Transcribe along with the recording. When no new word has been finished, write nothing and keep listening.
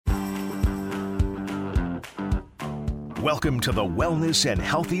Welcome to the Wellness and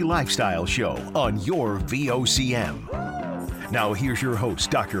Healthy Lifestyle Show on your VOCM. Now here's your host,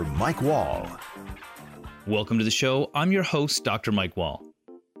 Dr. Mike Wall. Welcome to the show. I'm your host, Dr. Mike Wall.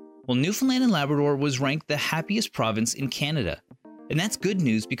 Well, Newfoundland and Labrador was ranked the happiest province in Canada. And that's good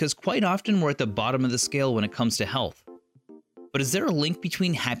news because quite often we're at the bottom of the scale when it comes to health. But is there a link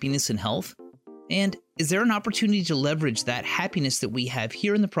between happiness and health? And is there an opportunity to leverage that happiness that we have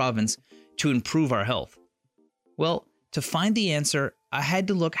here in the province to improve our health? Well, to find the answer, I had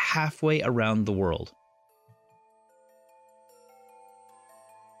to look halfway around the world.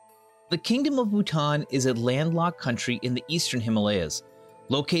 The Kingdom of Bhutan is a landlocked country in the eastern Himalayas,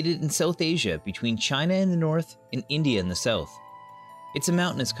 located in South Asia between China in the north and India in the south. It's a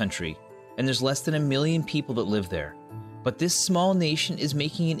mountainous country, and there's less than 1 million people that live there. But this small nation is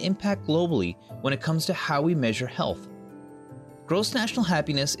making an impact globally when it comes to how we measure health. Gross national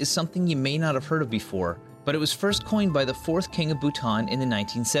happiness is something you may not have heard of before, but it was first coined by the 4th King of Bhutan in the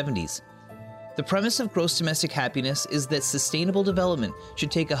 1970s. The premise of gross domestic happiness is that sustainable development should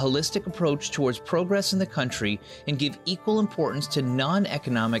take a holistic approach towards progress in the country and give equal importance to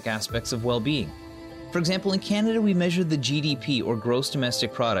non-economic aspects of well-being. For example, in Canada, we measure the GDP, or gross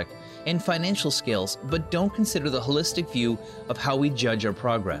domestic product, and financial scales, but don't consider the holistic view of how we judge our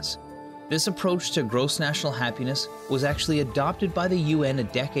progress. This approach to gross national happiness was actually adopted by the UN a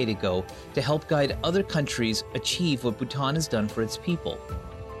decade ago to help guide other countries achieve what Bhutan has done for its people.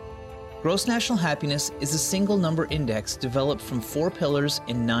 Gross national happiness is a single number index developed from 4 pillars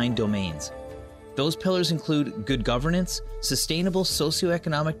in 9 domains. Those pillars include good governance, sustainable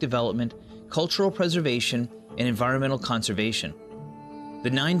socioeconomic development, cultural preservation, and environmental conservation. The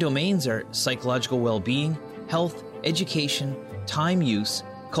 9 domains are psychological well-being, health, education, time use,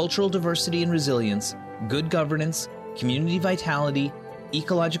 cultural diversity and resilience, good governance, community vitality,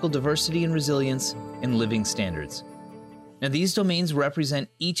 ecological diversity and resilience, and living standards. Now, these domains represent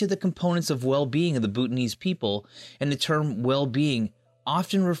each of the components of well-being of the Bhutanese people, and the term well-being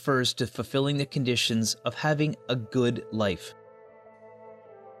often refers to fulfilling the conditions of having a good life.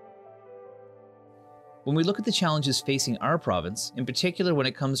 When we look at the challenges facing our province, in particular when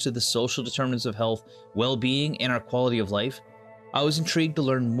it comes to the social determinants of health, well-being, and our quality of life, I was intrigued to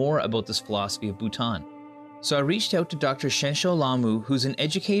learn more about this philosophy of Bhutan. So I reached out to Dr. Shensho Lamu, who's an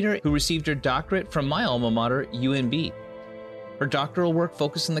educator who received her doctorate from my alma mater, UNB. Her doctoral work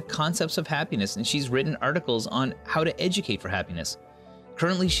focused on the concepts of happiness, and she's written articles on how to educate for happiness.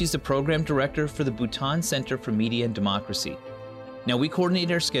 Currently, she's the program director for the Bhutan Center for Media and Democracy. Now, we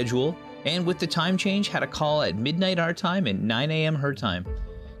coordinated our schedule, and with the time change, had a call at midnight our time and 9 a.m. her time.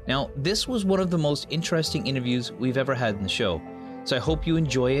 Now, this was one of the most interesting interviews we've ever had in the show. So I hope you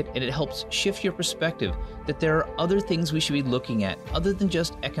enjoy it, and it helps shift your perspective that there are other things we should be looking at other than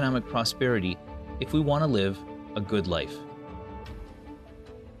just economic prosperity if we want to live a good life.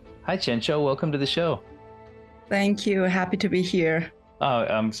 Hi, Shensho. Welcome to the show. Thank you. Happy to be here. Oh,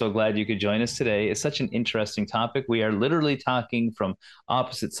 I'm so glad you could join us today. It's such an interesting topic. We are literally talking from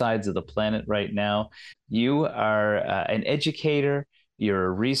opposite sides of the planet right now. You are an educator, you're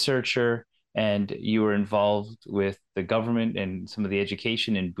a researcher, and you were involved with the government and some of the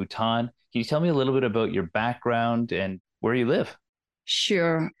education in Bhutan. Can you tell me a little bit about your background and where you live?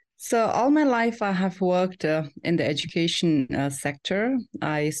 Sure. So all my life, I have worked in the education sector.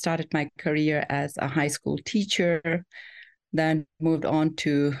 I started my career as a high school teacher, then moved on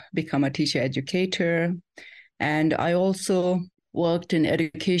to become a teacher educator. And I also worked in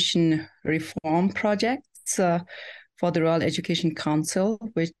education reform projects for the Royal Education Council,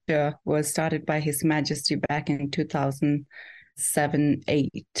 which was started by His Majesty back in 2007-8.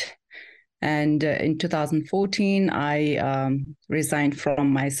 And in 2014, I resigned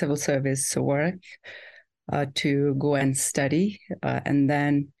from my civil service work to go and study, and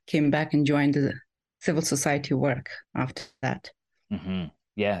then came back and joined the civil society work after that. Mm-hmm.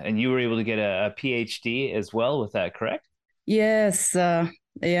 Yeah, and you were able to get a PhD as well with that, correct? Yes,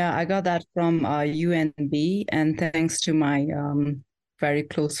 yeah, I got that from UNB, and thanks to my very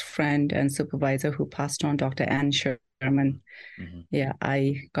close friend and supervisor who passed on, Dr. Anne Sherman. Mm-hmm. Yeah,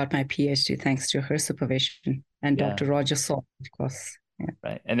 I got my PhD thanks to her supervision, and Dr. Roger Salt, of course. Yeah.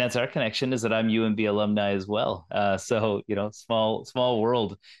 Right, and that's our connection, is that I'm UNB alumni as well. So, small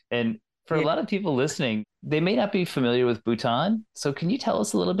world. And for a lot of people listening, they may not be familiar with Bhutan. So can you tell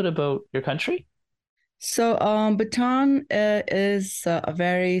us a little bit about your country? So Bhutan is a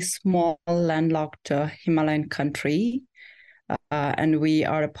very small landlocked Himalayan country, and we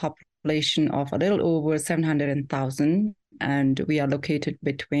are a population of a little over 700,000, and we are located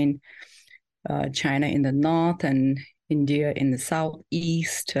between China in the north and India in the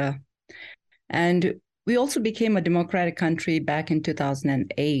southeast. And We also became a democratic country back in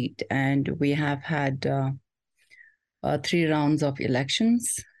 2008, and we have had 3 rounds of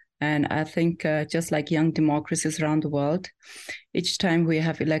elections. And I think just like young democracies around the world, each time we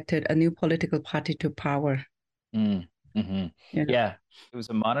have elected a new political party to power. Mm, hmm. You know? Yeah, it was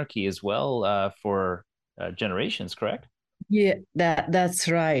a monarchy as well for generations, correct? Yeah, that's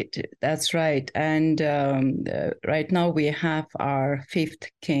right. That's right. And right now we have our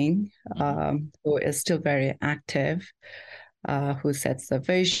fifth king, Hmm. who is still very active, who sets the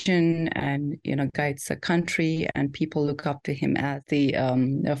vision and guides the country, and people look up to him as the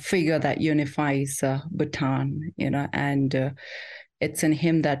a figure that unifies Bhutan. And it's in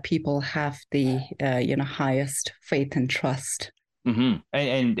him that people have the highest faith and trust. Hmm.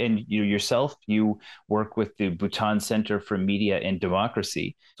 And you yourself, you work with the Bhutan Center for Media and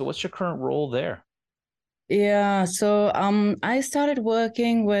Democracy. So what's your current role there? Yeah, so I started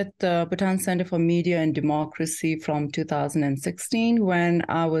working with the Bhutan Center for Media and Democracy from 2016 when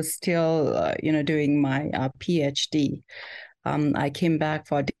I was still, doing my PhD. I came back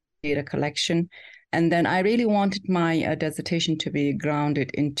for data collection, and then I really wanted my dissertation to be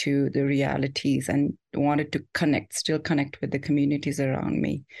grounded into the realities and wanted to still connect with the communities around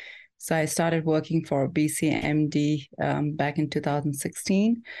me. So I started working for BCMD back in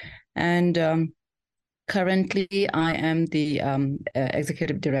 2016, and currently, I am the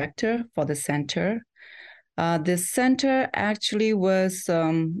executive director for the center. This center actually was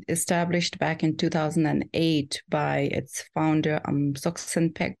established back in 2008 by its founder,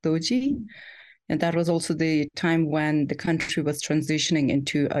 Soksen Doji. And that was also the time when the country was transitioning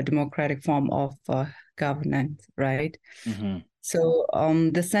into a democratic form of governance, right? Hmm. So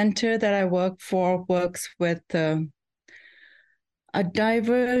the center that I work for works with a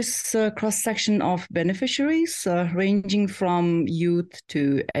diverse cross-section of beneficiaries, ranging from youth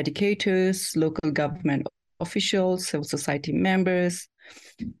to educators, local government officials, civil society members,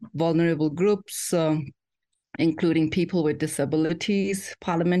 vulnerable groups, including people with disabilities,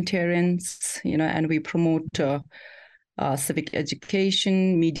 parliamentarians, and we promote civic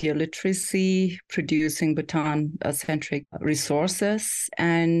education, media literacy, producing Bhutan-centric resources,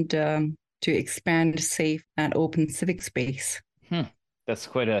 and to expand safe and open civic space. Hmm. That's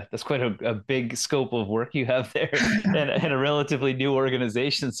quite a big scope of work you have there, and a relatively new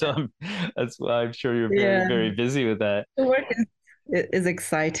organization. So that's why I'm sure you're very, Yeah, very busy with that. the work is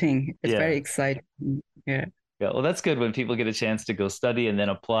exciting. It's very Yeah. exciting. Yeah. Yeah, well, that's good when people get a chance to go study and then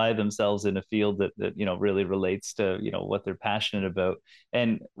apply themselves in a field that really relates to what they're passionate about.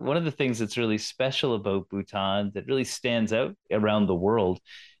 And one of the things that's really special about Bhutan that really stands out around the world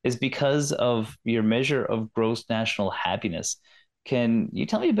is because of your measure of gross national happiness. Can you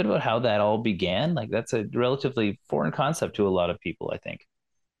tell me a bit about how that all began? Like that's a relatively foreign concept to a lot of people, I think.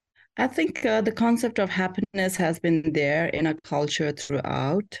 I think the concept of happiness has been there in our culture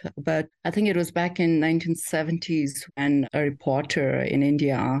throughout, but I think it was back in 1970s when a reporter in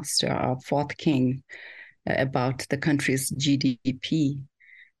India asked our fourth king about the country's GDP.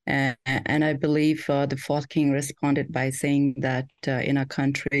 And I believe the fourth king responded by saying that in our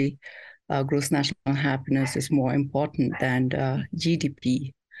country, gross national happiness is more important than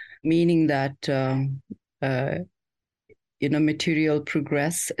GDP, meaning that uh, material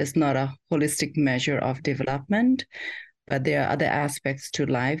progress is not a holistic measure of development, but there are other aspects to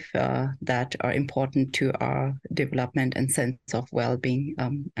life that are important to our development and sense of well-being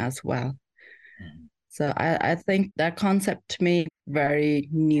as well. Mhm. So I think that concept may be very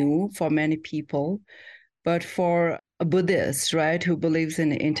new for many people, but for a Buddhist, right, who believes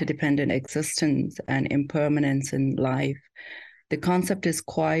in interdependent existence and impermanence in life, the concept is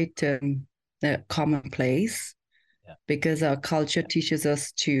quite commonplace Yeah. because our culture teaches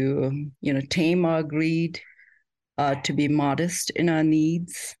us to, tame our greed, to be modest in our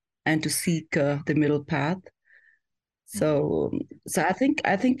needs, and to seek the middle path. Mhm. So, so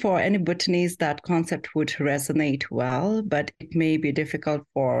I think for any Bhutanese that concept would resonate well, but it may be difficult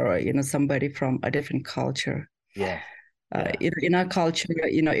for somebody from a different culture. Yeah. Yeah. In our culture,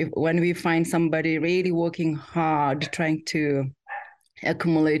 if when we find somebody really working hard, trying to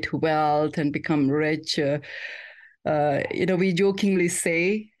accumulate wealth and become rich, we jokingly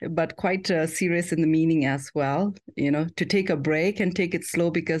say, but quite serious in the meaning as well, to take a break and take it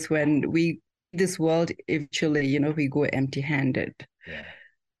slow because when we this world, eventually, we go empty-handed. Yeah.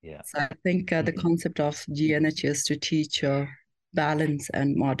 Yeah. So I think the Mhm. concept of GNH is to teach balance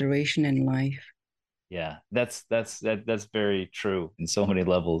and moderation in life. Yeah, that's very true in so many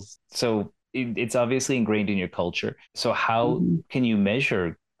levels. So it's obviously ingrained in your culture. So how Mhm. can you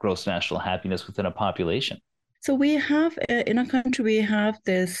measure gross national happiness within a population? So we have in our country, we have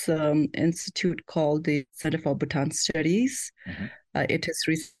this institute called the Center for Bhutan Studies. Mm-hmm. It is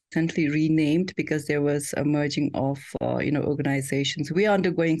recently renamed because there was a merging of organizations. We are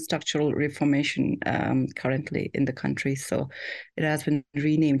undergoing structural reformation currently in the country, so it has been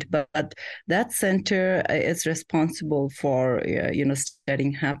renamed. But that center is responsible for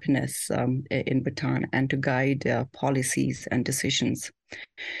studying happiness in Bhutan and to guide policies and decisions.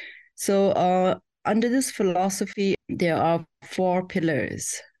 So under this philosophy, there are 4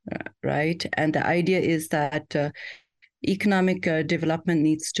 pillars, right? And the idea is that economic development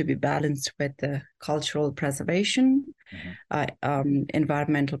needs to be balanced with cultural preservation,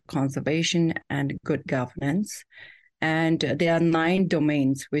 environmental conservation, and good governance. And there are 9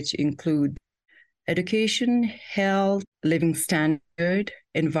 domains, which include education, health, living standard,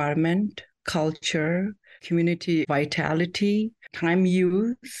 environment, culture, community vitality, time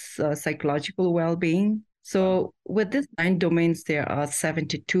use, psychological well-being. So with these 9 domains, there are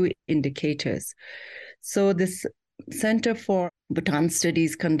 72 indicators. So this Center for Bhutan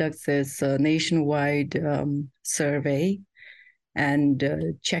Studies conducts this nationwide survey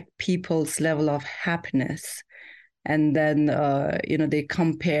and check people's level of happiness. And then, they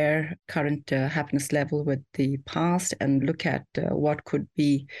compare current happiness level with the past and look at what could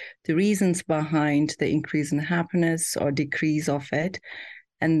be the reasons behind the increase in happiness or decrease of it,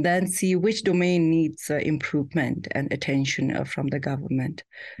 and then see which domain needs improvement and attention from the government.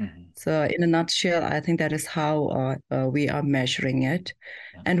 Mm-hmm. So in a nutshell, I think that is how we are measuring it.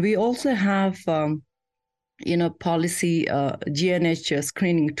 Yeah. And we also have, policy GNH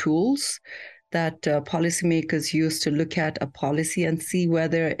screening tools that policymakers use to look at a policy and see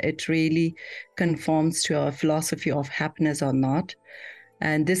whether it really conforms to our philosophy of happiness or not.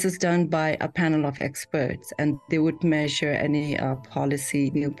 And this is done by a panel of experts, and they would measure any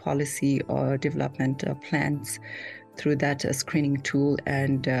new policy or development plans through that screening tool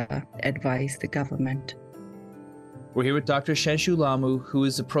and advise the government. We're here with Dr. Shenshu Lamu, who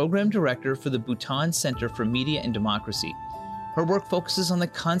is the Program Director for the Bhutan Center for Media and Democracy. Her work focuses on the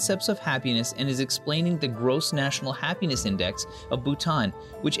concepts of happiness and is explaining the Gross National Happiness Index of Bhutan,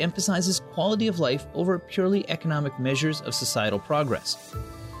 which emphasizes quality of life over purely economic measures of societal progress.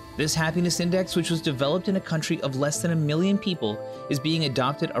 This happiness index, which was developed in a country of less than 1 million people, is being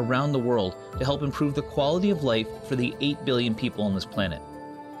adopted around the world to help improve the quality of life for the 8 billion people on this planet.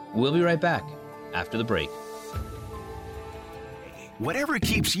 We'll be right back after the break. Whatever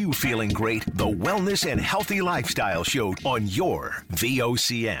keeps you feeling great, the Wellness and Healthy Lifestyle Show on your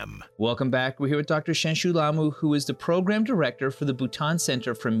VOCM. Welcome back. We're here with Dr. Shenshu Lamu, who is the Program Director for the Bhutan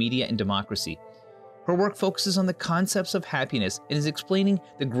Center for Media and Democracy. Her work focuses on the concepts of happiness and is explaining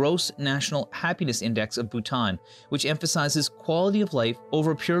the Gross National Happiness Index of Bhutan, which emphasizes quality of life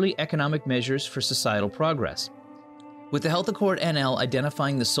over purely economic measures for societal progress. With the Health Accord NL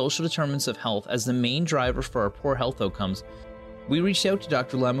identifying the social determinants of health as the main driver for our poor health outcomes, we reached out to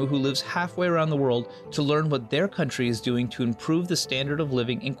Dr. Lamu, who lives halfway around the world, to learn what their country is doing to improve the standard of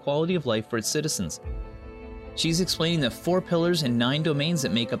living and quality of life for its citizens. She's explaining the 4 pillars and 9 domains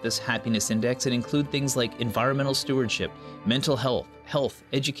that make up this happiness index and include things like environmental stewardship, mental health,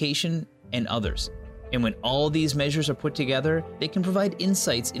 education, and others. And when all these measures are put together, they can provide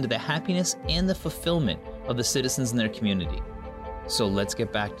insights into the happiness and the fulfillment of the citizens in their community. So let's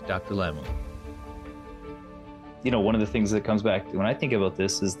get back to Dr. Lamu. One of the things that comes back when I think about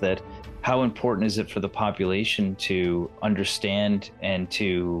this is that how important is it for the population to understand and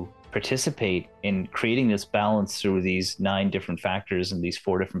to participate in creating this balance through these 9 different factors and these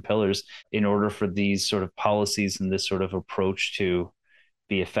 4 different pillars in order for these sort of policies and this sort of approach to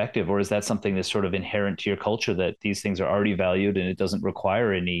be effective? Or is that something that's sort of inherent to your culture, that these things are already valued and it doesn't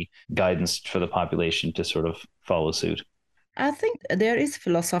require any guidance for the population to sort of follow suit? I think there is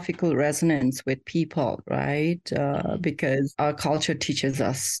philosophical resonance with people, right? Because our culture teaches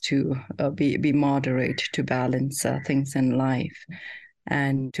us to be moderate, to balance things in life,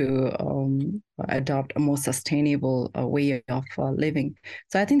 and to adopt a more sustainable way of living.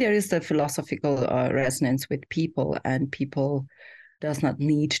 So I think there is the philosophical resonance with people, and people does not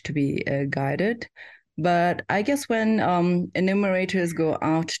need to be guided. But I guess when enumerators go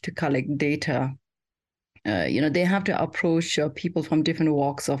out to collect data, they have to approach people from different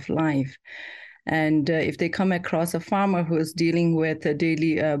walks of life. And if they come across a farmer who is dealing with a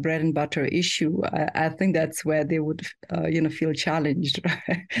daily bread and butter issue, I think that's where they would, feel challenged.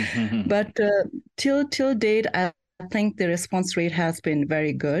 Right? Mm-hmm. But till date, I think the response rate has been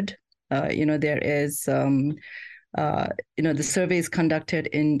very good. There is The survey is conducted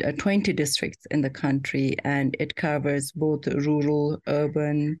in 20 districts in the country, and it covers both rural,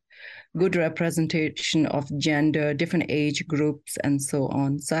 urban, good representation of gender, different age groups, and so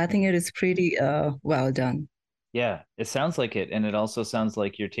on. So I think it is pretty well done. Yeah, it sounds like it. And it also sounds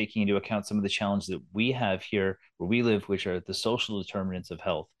like you're taking into account some of the challenges that we have here where we live, which are the social determinants of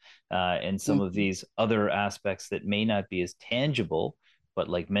health, and some of these other aspects that may not be as tangible, but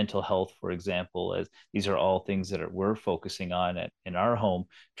like mental health, for example, as these are all things that we're focusing on in our home,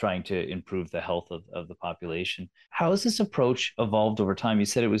 trying to improve the health of the population. How has this approach evolved over time? You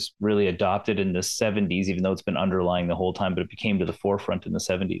said it was really adopted in the 70s, even though it's been underlying the whole time, but it became to the forefront in the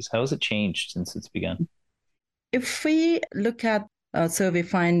 70s. How has it changed since it's begun? If we look at survey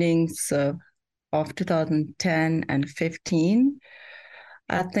findings of 2010 and 15,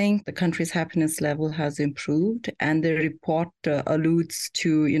 I think the country's happiness level has improved, and the report alludes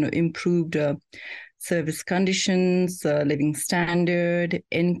to, improved service conditions, living standard,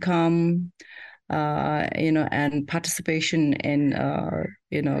 income, and participation in,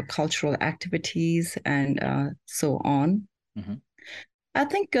 cultural activities and so on. Mm-hmm. I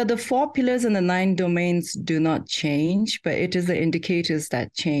think the 4 pillars and the 9 domains do not change, but it is the indicators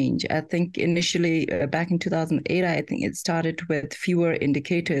that change. I think initially back in 2008, I think it started with fewer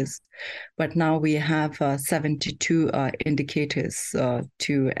indicators, but now we have 72 indicators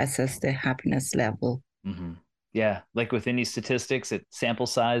to assess the happiness level. Mm-hmm. Yeah, like with any statistics, sample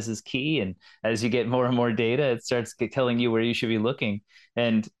size is key. And as you get more and more data, it starts telling you where you should be looking.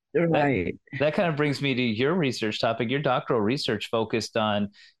 And right. That kind of brings me to your research topic. Your doctoral research focused on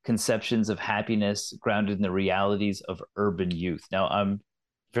conceptions of happiness grounded in the realities of urban youth. Now, I'm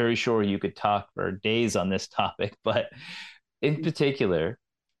very sure you could talk for days on this topic, but in particular,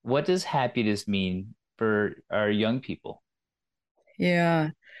 what does happiness mean for our young people? Yeah,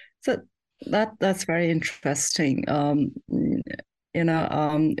 so that's very interesting. When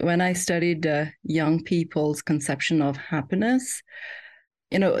I studied young people's conception of happiness,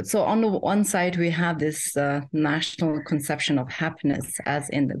 so on the one side, we have this national conception of happiness, as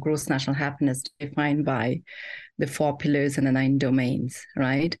in the gross national happiness defined by the 4 pillars and the 9 domains,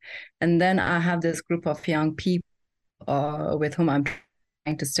 right? And then I have this group of young people with whom I'm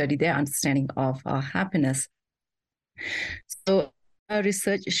trying to study their understanding of happiness. So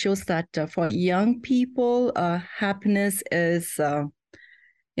research shows that for young people, happiness is,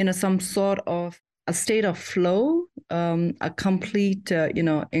 some sort of a state of flow, a complete,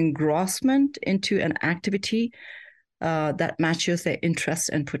 engrossment into an activity that matches their interests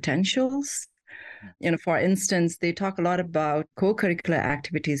and potentials. For instance, they talk a lot about co-curricular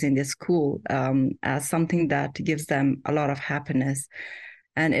activities in their school as something that gives them a lot of happiness.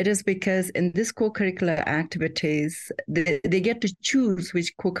 And it is because in these co-curricular activities, they get to choose which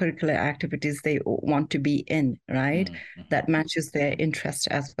co-curricular activities they want to be in, right? Mm-hmm. That matches their interest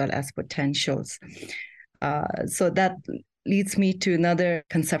as well as potentials. So that leads me to another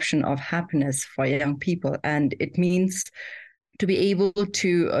conception of happiness for young people. And it means to be able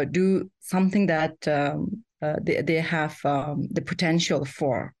to do something that they have the potential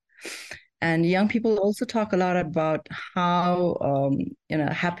for. And young people also talk a lot about how,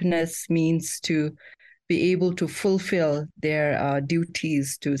 happiness means to be able to fulfill their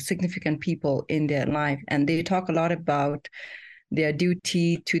duties to significant people in their life. And they talk a lot about their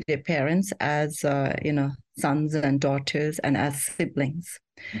duty to their parents as, sons and daughters and as siblings.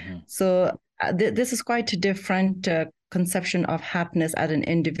 Mm-hmm. So this is quite a different conception of happiness at an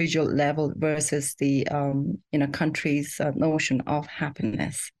individual level versus the, country's notion of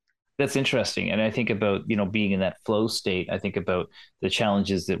happiness. That's interesting. And I think about, being in that flow state. I think about the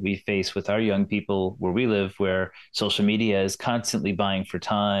challenges that we face with our young people where we live, where social media is constantly buying for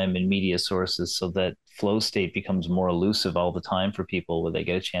time and media sources, so that flow state becomes more elusive all the time for people, where they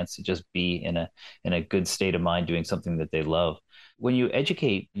get a chance to just be in a good state of mind doing something that they love. When you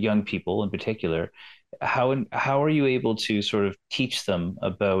educate young people in particular, how are you able to sort of teach them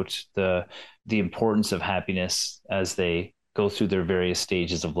about the importance of happiness as they go through their various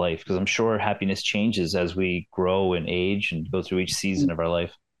stages of life? Because I'm sure happiness changes as we grow and age and go through each season of our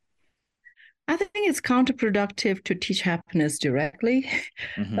life. I think it's counterproductive to teach happiness directly.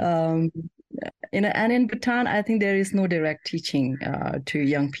 Mm-hmm. And in Bhutan, I think there is no direct teaching to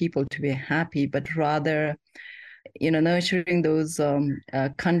young people to be happy, but rather, nurturing those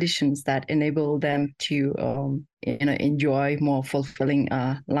conditions that enable them to, enjoy more fulfilling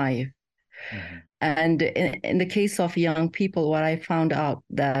life. Mm-hmm. And in the case of young people, what I found out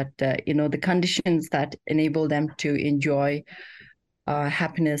that, the conditions that enable them to enjoy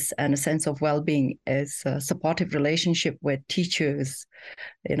happiness and a sense of well-being is a supportive relationship with teachers,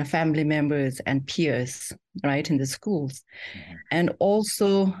 family members and peers, right, in the schools. Mm-hmm. And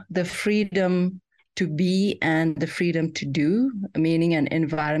also the freedom to be and the freedom to do, meaning an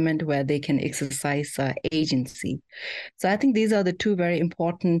environment where they can exercise agency. So I think these are the two very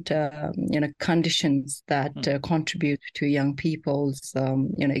important, conditions that contribute to young people's,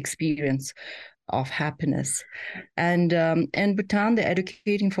 experience of happiness. And in Bhutan, the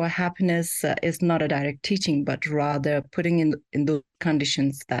Educating for Happiness is not a direct teaching, but rather putting in those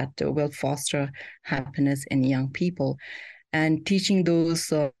conditions that will foster happiness in young people and teaching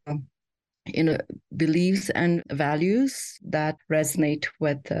those beliefs and values that resonate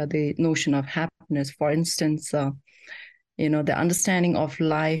with the notion of happiness. For instance, the understanding of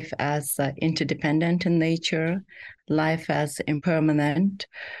life as interdependent in nature, life as impermanent,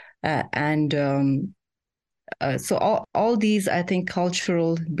 so all these, I think,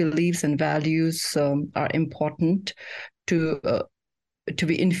 cultural beliefs and values are important to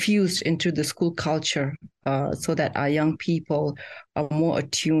be infused into the school culture so that our young people are more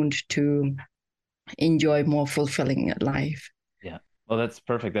attuned to enjoy more fulfilling life. Yeah. Well, that's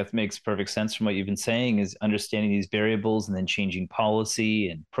perfect. That makes perfect sense from what you've been saying, is understanding these variables and then changing policy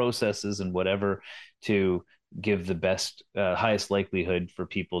and processes and whatever to give the best, highest likelihood for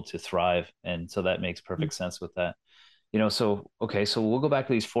people to thrive. And so that makes perfect sense with that. So we'll go back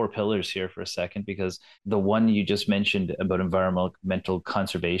to these 4 pillars here for a second, because the one you just mentioned about environmental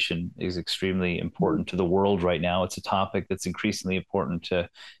conservation is extremely important to the world right now. It's a topic that's increasingly important to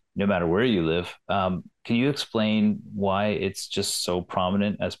no matter where you live. Can you explain why it's just so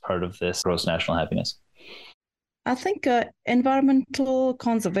prominent as part of this gross national happiness? I think environmental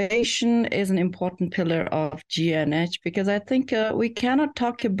conservation is an important pillar of GNH, because I think we cannot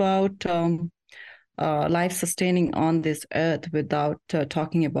talk about life sustaining on this earth without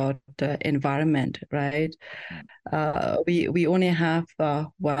talking about environment, right? We only have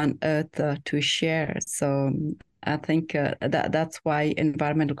one earth to share. So I think that's why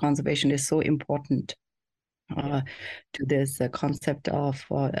environmental conservation is so important to this concept of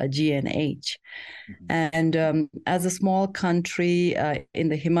GNH. Mm-hmm. And as a small country in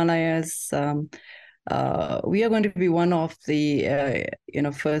the Himalayas, we are going to be one of the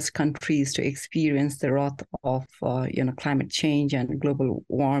first countries to experience the wrath of climate change and global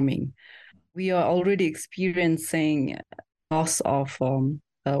warming. We are already experiencing loss of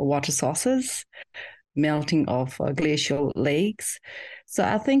water sources, melting of glacial lakes. So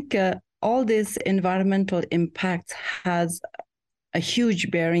I think all this environmental impact has a huge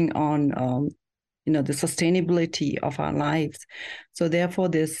bearing on the sustainability of our lives. So therefore,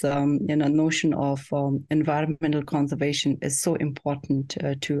 this notion of environmental conservation is so important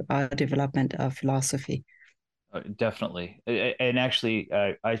to our development of philosophy. Definitely. And actually,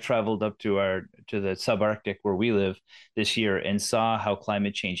 I traveled up to the subarctic where we live this year and saw how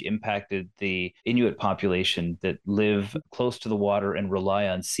climate change impacted the Inuit population that live close to the water and rely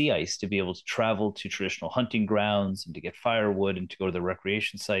on sea ice to be able to travel to traditional hunting grounds and to get firewood and to go to the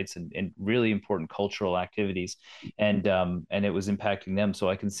recreation sites and really important cultural activities. And it was impacting them. So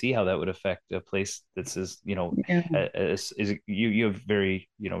I can see how that would affect a place that's you have very,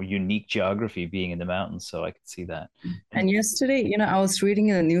 unique geography being in the mountains. So I can see that. And yesterday, I was reading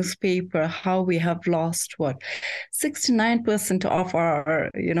in the newspaper how we have lost 69% of our,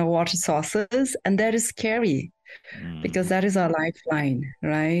 water sources, and that is scary because that is our lifeline,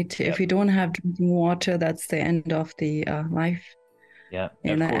 right? Yep. If we don't have drinking water, that's the end of the life. Yeah,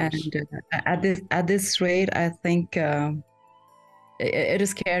 and at this rate, I think it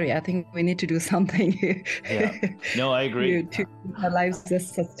is scary. I think we need to do something. Yeah, no, I agree. to keep our lives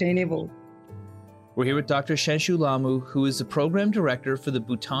just sustainable. We're here with Dr. Shanshu Lamu, who is the Program Director for the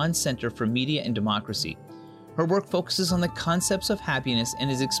Bhutan Center for Media and Democracy. Her work focuses on the concepts of happiness and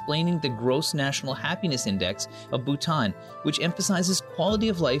is explaining the Gross National Happiness Index of Bhutan, which emphasizes quality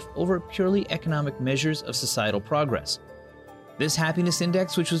of life over purely economic measures of societal progress. This happiness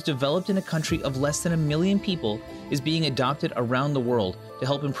index, which was developed in a country of less than 1 million people, is being adopted around the world to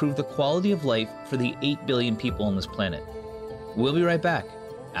help improve the quality of life for the 8 billion people on this planet. We'll be right back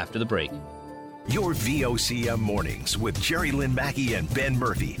after the break. Your VOCM mornings with Jerry Lynn Mackey and Ben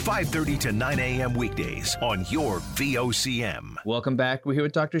Murphy, 5:30 to 9 a.m. weekdays on your VOCM. Welcome back. We're here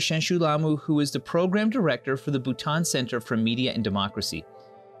with Dr. Shanshu Lamu, who is the Program Director for the Bhutan Center for Media and Democracy.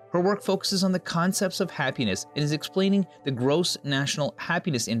 Her work focuses on the concepts of happiness and is explaining the Gross National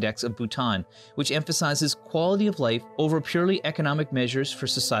Happiness Index of Bhutan, which emphasizes quality of life over purely economic measures for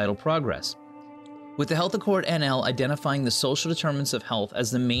societal progress. With the Health Accord NL identifying the social determinants of health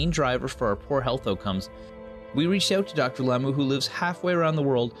as the main driver for our poor health outcomes, We reached out to Dr. Lamu, who lives halfway around the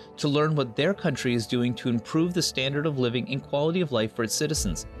world, to learn what their country is doing to improve the standard of living and quality of life for its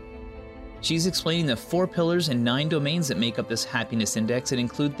citizens. She's explaining the 4 pillars and 9 domains that make up this happiness index and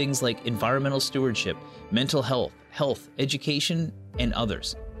include things like environmental stewardship, mental health, education, and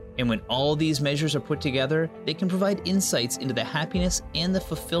others. And when all these measures are put together, they can provide insights into the happiness and the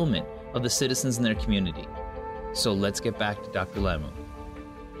fulfillment of the citizens in their community. So let's get back to Dr. Lamu.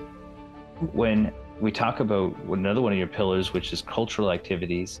 When we talk about another one of your pillars, which is cultural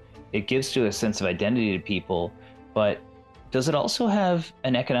activities, it gives you a sense of identity to people, but does it also have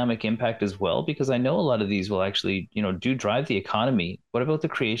an economic impact as well? Because I know a lot of these will actually, do drive the economy. What about the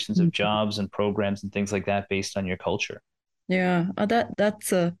creations of jobs and programs and things like that based on your culture? Yeah,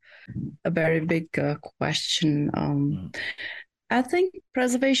 that's a very big question. I think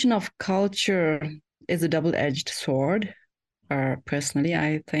preservation of culture is a double-edged sword. Personally,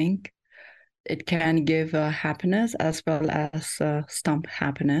 I think it can give happiness as well as stump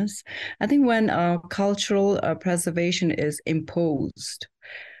happiness. I think when cultural preservation is imposed,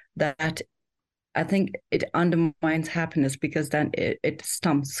 that I think it undermines happiness because then it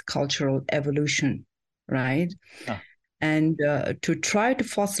stumps cultural evolution, right? Huh. And to try to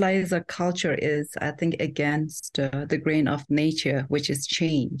fossilize a culture is, I think, against the grain of nature, which is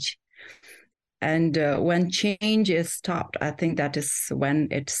change. And when change is stopped, I think that is when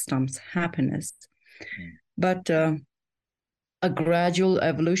it stumps happiness. But a gradual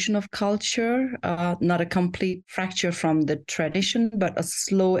evolution of culture, not a complete fracture from the tradition, but a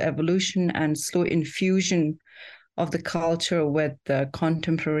slow evolution and slow infusion of the culture with the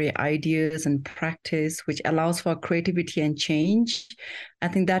contemporary ideas and practice, which allows for creativity and change. I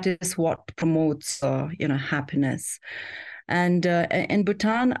think that is what promotes, happiness. And in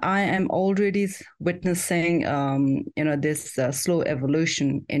Bhutan, I am already witnessing, this slow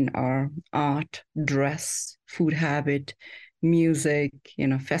evolution in our art, dress, food habit, music,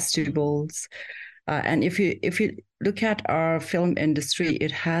 festivals. And if you look at our film industry,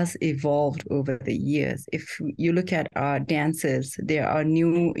 it has evolved over the years. If you look at our dances, there are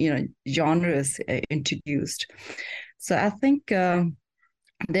new, genres introduced. So I think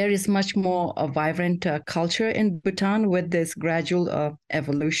there is much more a vibrant culture in Bhutan with this gradual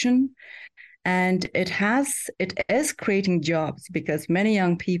evolution. And it is creating jobs because many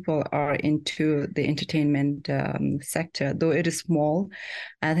young people are into the entertainment sector. Though it is small,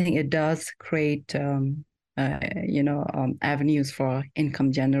 I think it does create, avenues for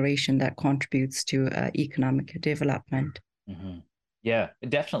income generation that contributes to economic development. Mm-hmm. Yeah,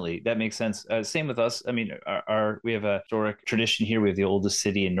 definitely. That makes sense. Same with us. I mean, we have a historic tradition here. We have the oldest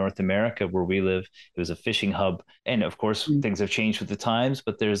city in North America where we live. It was a fishing hub. And of course, things have changed with the times,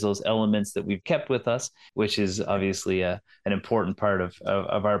 but there's those elements that we've kept with us, which is obviously an important part of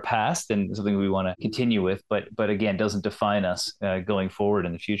our past and something we want to continue with. But again, doesn't define us going forward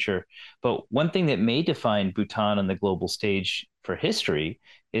in the future. But one thing that may define Bhutan on the global stage for history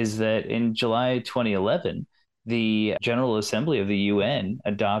is that in July 2011, the General Assembly of the UN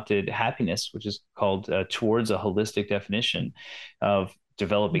adopted happiness, which is called Towards a Holistic Definition of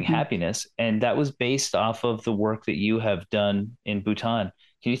Developing Happiness. And that was based off of the work that you have done in Bhutan.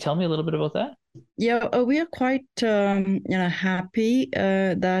 Can you tell me a little bit about that? Yeah, we are quite happy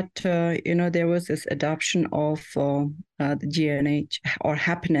that there was this adoption of the GNH or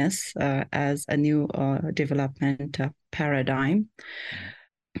happiness as a new development paradigm.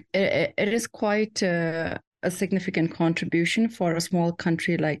 It is quite a significant contribution for a small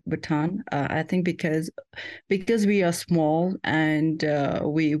country like Bhutan. I think because we are small and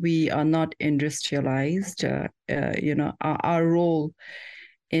we are not industrialized, our role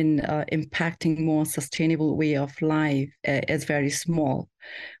in impacting more sustainable way of life is very small.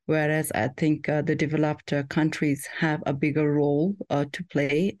 Whereas I think the developed countries have a bigger role to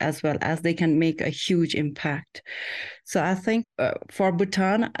play, as well as they can make a huge impact. So I think for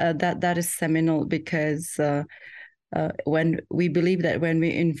Bhutan, that is seminal because when we believe that when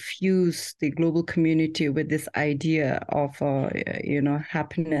we infuse the global community with this idea of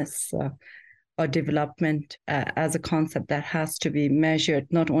happiness or development as a concept that has to be measured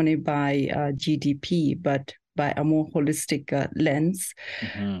not only by GDP but by a more holistic lens,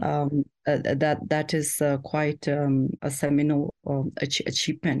 that is quite a seminal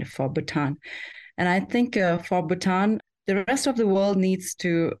achievement for Bhutan. And I think for Bhutan, the rest of the world needs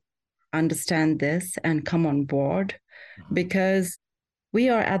to understand this and come on board because we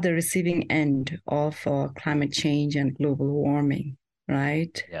are at the receiving end of climate change and global warming,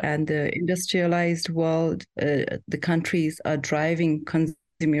 right? Yep. And the industrialized world, the countries are driving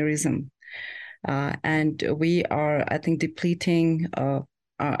consumerism. And we are, I think, depleting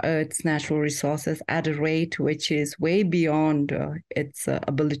Earth's natural resources at a rate which is way beyond its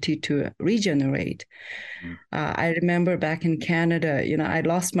ability to regenerate. I remember back in Canada, I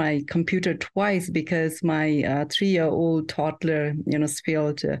lost my computer twice because my 3-year-old toddler,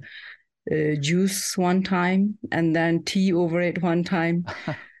 spilled juice one time and then tea over it one time.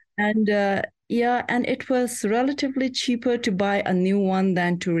 And and it was relatively cheaper to buy a new one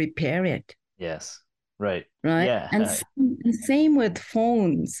than to repair it. Yes. Right. Right. Yeah. And same with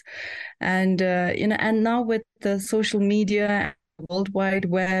phones. And, and now with the social media, World Wide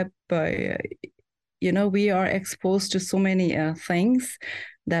Web, we are exposed to so many things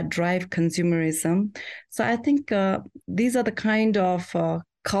that drive consumerism. So I think these are the kind of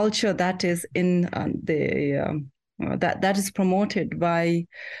culture that is in that is promoted by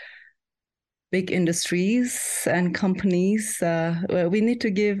big industries and companies. We need to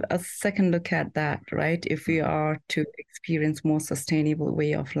give a second look at that, right? If we are to experience more sustainable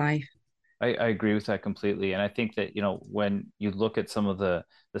way of life. I agree with that completely. And I think that, when you look at some of the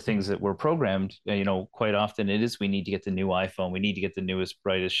things that we're programmed, quite often it is, we need to get the new iPhone. We need to get the newest,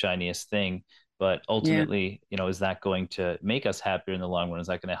 brightest, shiniest thing. But ultimately, is that going to make us happier in the long run? Is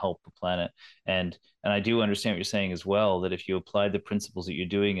that going to help the planet? And I do understand what you're saying as well, that if you apply the principles that you're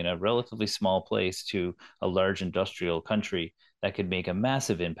doing in a relatively small place to a large industrial country, that could make a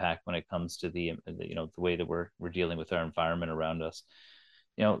massive impact when it comes to the way that we're dealing with our environment around us.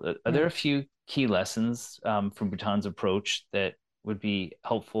 Are there a few key lessons from Bhutan's approach that would be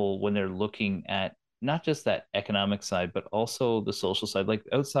helpful when they're looking at not just that economic side, but also the social side, like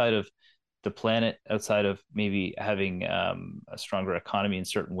outside of the planet, outside of maybe having a stronger economy in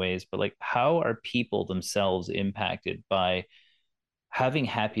certain ways, but like, how are people themselves impacted by having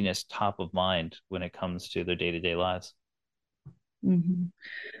happiness top of mind when it comes to their day-to-day lives? Mm-hmm.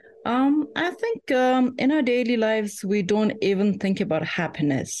 I think in our daily lives, we don't even think about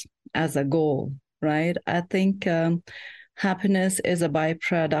happiness as a goal, right? I think happiness is a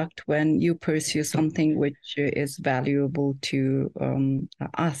byproduct when you pursue something which is valuable to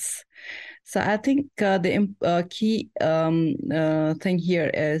us. So I think the key thing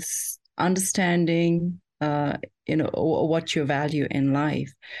here is understanding, what you value in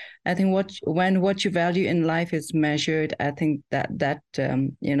life. I think when what you value in life is measured, I think that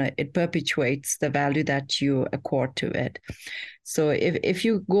it perpetuates the value that you accord to it. So if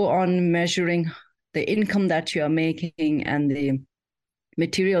you go on measuring the income that you are making and the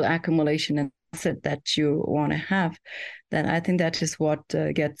material accumulation and asset that you want to have, then I think that is what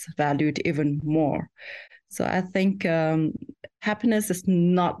gets valued even more. So I think happiness is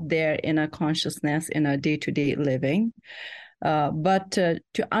not there in our consciousness in our day-to-day living. But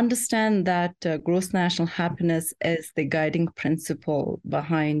to understand that gross national happiness is the guiding principle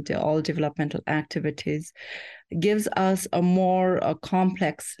behind all developmental activities gives us a more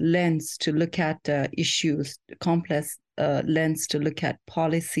complex lens to look at issues, complex lens to look at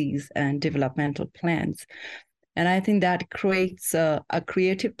policies and developmental plans. And I think that creates a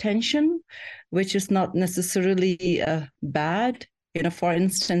creative tension, which is not necessarily bad. For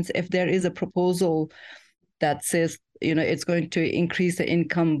instance, if there is a proposal that says, it's going to increase the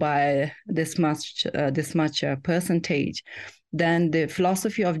income by this much percentage, then the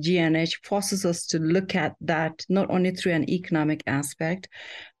philosophy of GNH forces us to look at that not only through an economic aspect,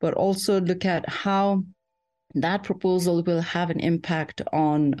 but also look at how that proposal will have an impact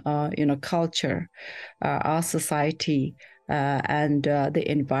on, culture, our society, and the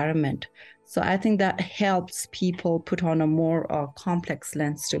environment. So I think that helps people put on a more complex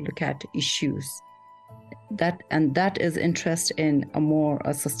lens to look at issues. That is interest in a more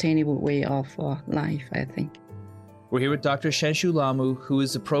sustainable way of life, I think. We're here with Dr. Shanshu Lamu, who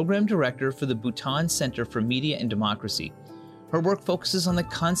is the Program Director for the Bhutan Center for Media and Democracy. Her work focuses on the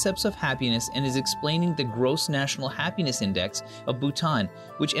concepts of happiness and is explaining the Gross National Happiness Index of Bhutan,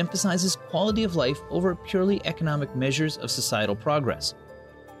 which emphasizes quality of life over purely economic measures of societal progress.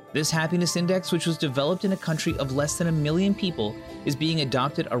 This happiness index, which was developed in a country of less than 1 million people, is being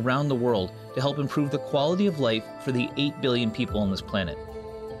adopted around the world to help improve the quality of life for the 8 billion people on this planet.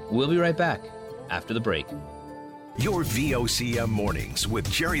 We'll be right back after the break. Your VOCM mornings with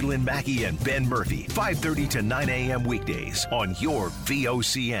Jerry Lynn Mackey and Ben Murphy, 5:30 to 9 a.m. weekdays on your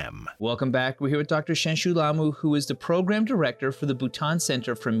VOCM. Welcome back. We're here with Dr. Shanshu Lamu, who is the Program Director for the Bhutan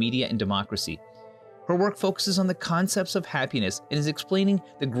Center for Media and Democracy. Her work focuses on the concepts of happiness and is explaining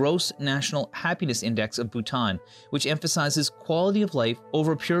the Gross National Happiness Index of Bhutan, which emphasizes quality of life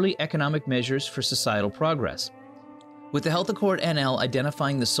over purely economic measures for societal progress. With the Health Accord NL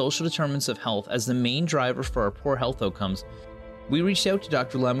identifying the social determinants of health as the main driver for our poor health outcomes, We reached out to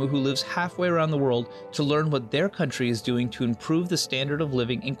Dr. Lamu, who lives halfway around the world, to learn what their country is doing to improve the standard of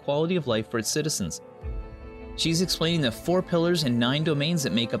living and quality of life for its citizens. She's explaining the 4 pillars and 9 domains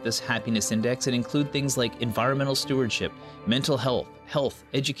that make up this happiness index and include things like environmental stewardship, mental health,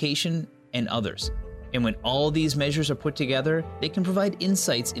 education, and others. And when all these measures are put together, they can provide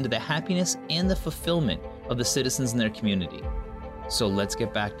insights into the happiness and the fulfillment of the citizens in their community. So let's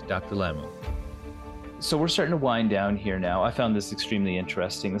get back to Dr. Lamu. So we're starting to wind down here now. I found this extremely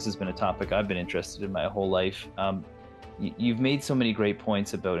interesting. This has been a topic I've been interested in my whole life. You've made so many great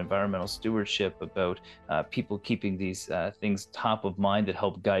points about environmental stewardship, about people keeping these things top of mind that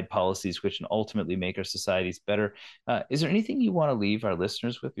help guide policies, which can ultimately make our societies better. Is there anything you want to leave our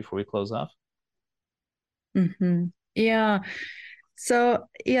listeners with before we close off? Mm-hmm. Yeah. So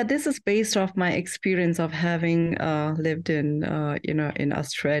this is based off my experience of having lived in in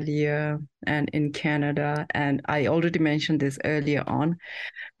Australia and in Canada, and I already mentioned this earlier on.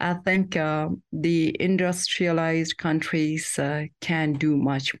 I think the industrialized countries can do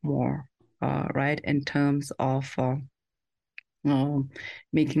much more, right, in terms of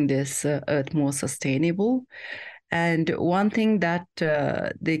making this earth more sustainable. And one thing that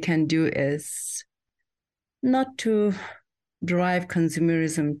they can do is not to drive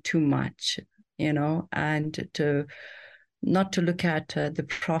consumerism too much, and to not to look at the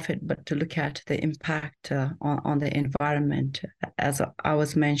profit, but to look at the impact on the environment. As I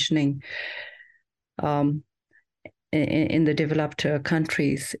was mentioning, in the developed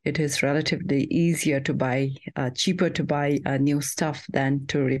countries, it is relatively easier to buy, cheaper to buy new stuff than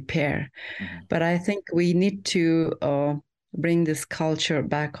to repair. Mm-hmm. But I think we need to bring this culture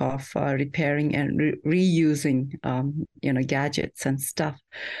back of repairing and reusing, gadgets and stuff.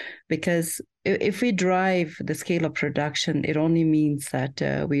 Because if we drive the scale of production, it only means that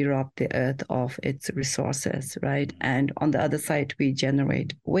we rob the earth of its resources, right? And on the other side, we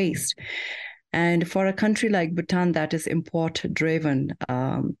generate waste. And for a country like Bhutan that is import-driven,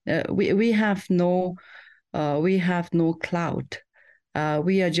 we have no clout.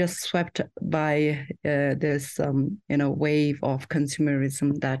 We are just swept by this, wave of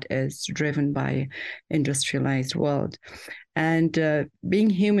consumerism that is driven by industrialized world. And being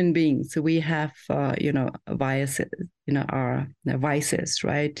human beings, we have, biases, our vices,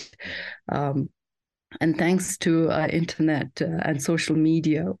 right? And thanks to internet and social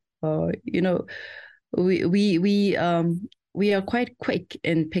media, we are quite quick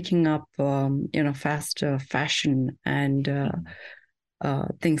in picking up, fast fashion and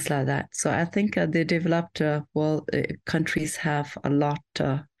things like that. So I think the developed countries have a lot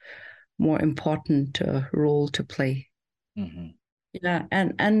more important role to play. Mm-hmm. Yeah,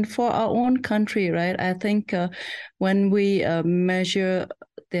 and for our own country, right? I think when we measure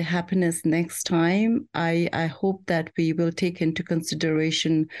the happiness next time, I hope that we will take into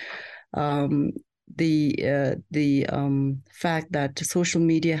consideration the fact that social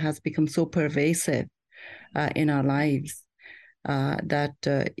media has become so pervasive in our lives. That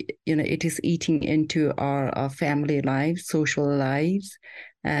it is eating into our family lives, social lives,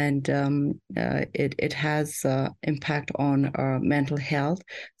 and it has impact on our mental health.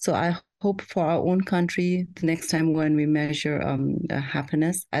 So I hope for our own country, the next time when we measure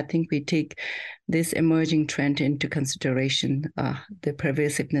happiness, I think we take this emerging trend into consideration, the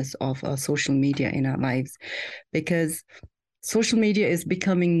pervasiveness of social media in our lives, because social media is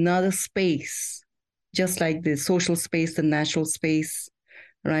becoming another space. Just like the social space, the natural space,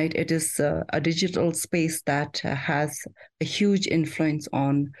 right? It is a digital space that has a huge influence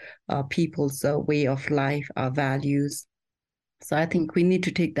on people's way of life, our values. So I think we need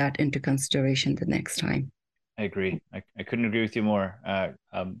to take that into consideration the next time. I agree. I couldn't agree with you more.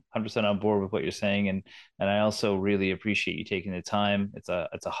 I'm 100% on board with what you're saying, and I also really appreciate you taking the time. It's a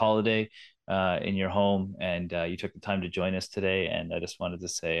holiday in your home, and you took the time to join us today. And I just wanted to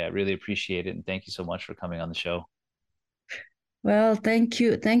say I really appreciate it, and thank you so much for coming on the show. Well, thank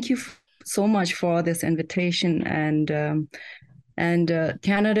you so much for this invitation, and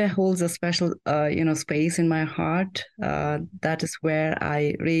Canada holds a special space in my heart. That is where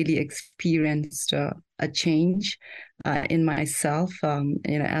I really experienced a change in myself,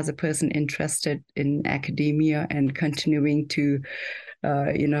 as a person interested in academia and continuing to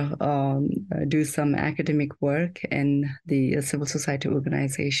do some academic work in the civil society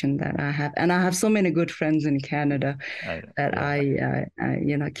organization that I have. And I have so many good friends in Canada I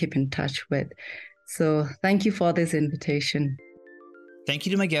keep in touch with. So thank you for this invitation. Thank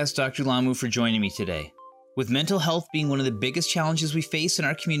you to my guest, Dr. Lamu, for joining me today. With mental health being one of the biggest challenges we face in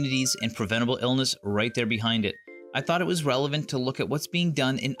our communities and preventable illness right there behind it, I thought it was relevant to look at what's being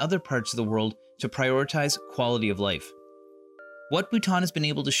done in other parts of the world to prioritize quality of life. What Bhutan has been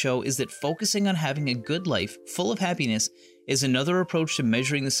able to show is that focusing on having a good life full of happiness is another approach to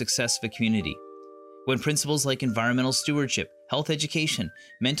measuring the success of a community. When principles like environmental stewardship, health education,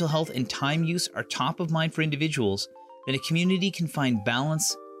 mental health, and time use are top of mind for individuals, then a community can find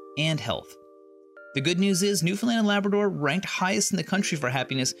balance and health. The good news is Newfoundland and Labrador ranked highest in the country for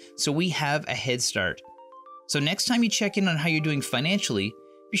happiness, so we have a head start. So next time you check in on how you're doing financially,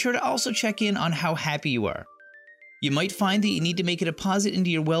 be sure to also check in on how happy you are. You might find that you need to make a deposit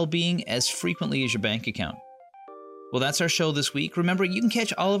into your well-being as frequently as your bank account. Well, that's our show this week. Remember, you can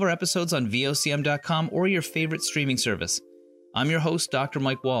catch all of our episodes on vocm.com or your favorite streaming service. I'm your host, Dr.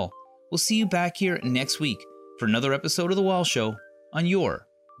 Mike Wall. We'll see you back here next week for another episode of The Wall Show on your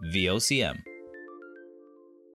VOCM.